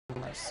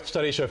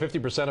Studies show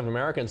 50% of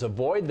Americans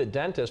avoid the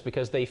dentist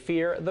because they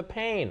fear the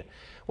pain.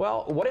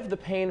 Well, what if the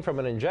pain from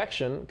an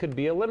injection could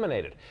be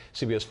eliminated?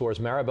 CBS 4's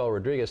Maribel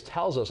Rodriguez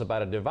tells us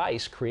about a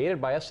device created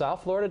by a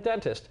South Florida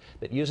dentist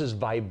that uses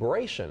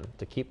vibration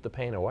to keep the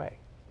pain away.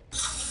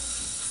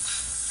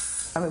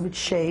 I would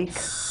shake,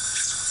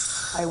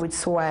 I would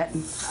sweat,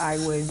 I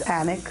would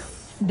panic.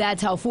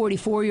 That's how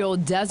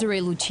 44-year-old Desiree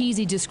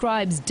Lucchesi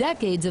describes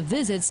decades of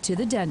visits to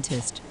the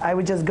dentist. I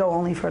would just go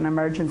only for an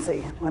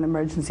emergency. When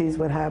emergencies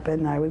would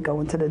happen, I would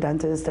go into the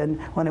dentist, and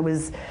when it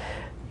was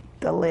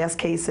the last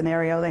case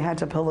scenario, they had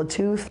to pull a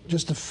tooth.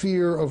 Just the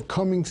fear of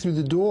coming through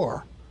the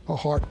door, a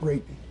heart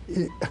rate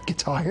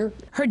gets higher.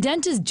 Her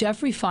dentist,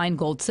 Jeffrey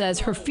Feingold,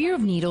 says her fear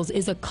of needles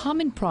is a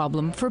common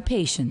problem for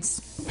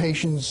patients.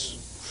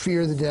 Patients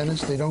fear the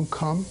dentist, they don't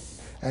come,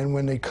 and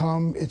when they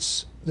come,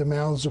 their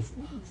mouths are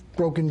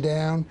broken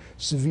down,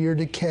 severe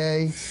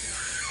decay,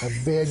 have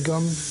bad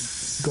gum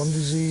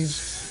disease.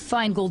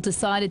 Feingold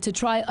decided to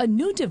try a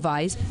new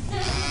device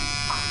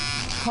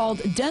called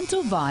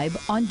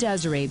DentalVibe on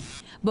Desiree.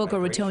 Boca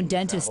Raton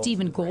dentist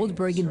Stephen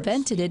Goldberg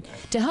invented it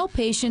to help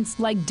patients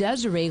like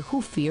Desiree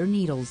who fear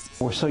needles.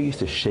 We're so used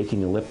to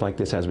shaking the lip like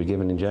this as we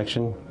give an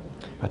injection.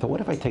 I thought, what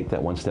if I take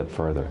that one step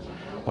further?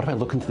 What if I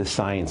look into the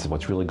science of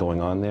what's really going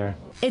on there?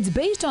 It's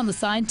based on the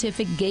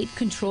scientific gate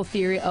control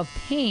theory of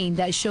pain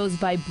that shows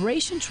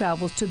vibration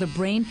travels to the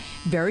brain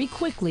very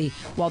quickly,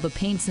 while the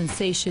pain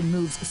sensation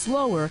moves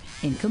slower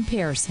in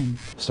comparison.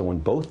 So when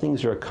both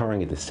things are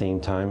occurring at the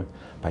same time,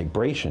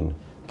 vibration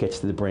gets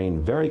to the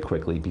brain very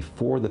quickly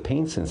before the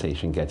pain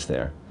sensation gets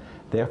there,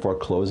 therefore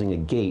closing a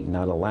gate,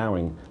 not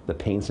allowing the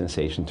pain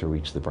sensation to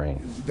reach the brain.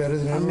 Better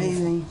than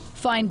amazing.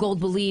 Feingold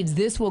believes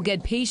this will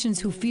get patients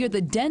who fear the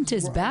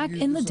dentist back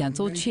in the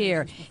dental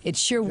chair. It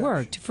sure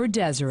worked for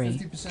Desiree.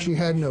 She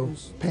had no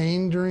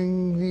pain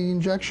during the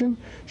injection.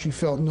 She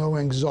felt no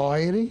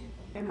anxiety.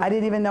 I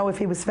didn't even know if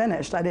he was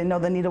finished. I didn't know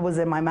the needle was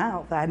in my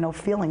mouth. I had no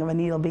feeling of a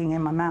needle being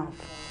in my mouth.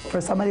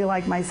 For somebody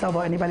like myself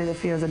or anybody that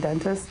fears a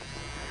dentist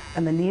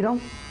and the needle,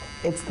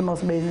 it's the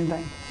most amazing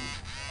thing.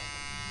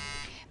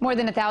 More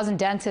than 1,000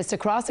 dentists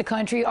across the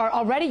country are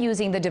already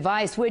using the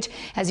device, which,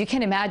 as you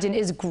can imagine,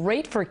 is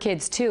great for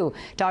kids, too.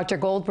 Dr.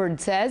 Goldberg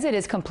says it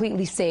is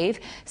completely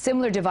safe.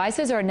 Similar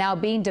devices are now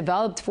being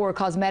developed for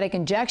cosmetic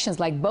injections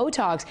like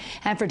Botox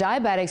and for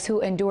diabetics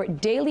who endure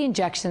daily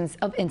injections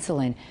of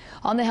insulin.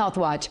 On the Health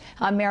Watch,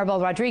 I'm Maribel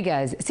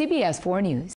Rodriguez, CBS 4 News.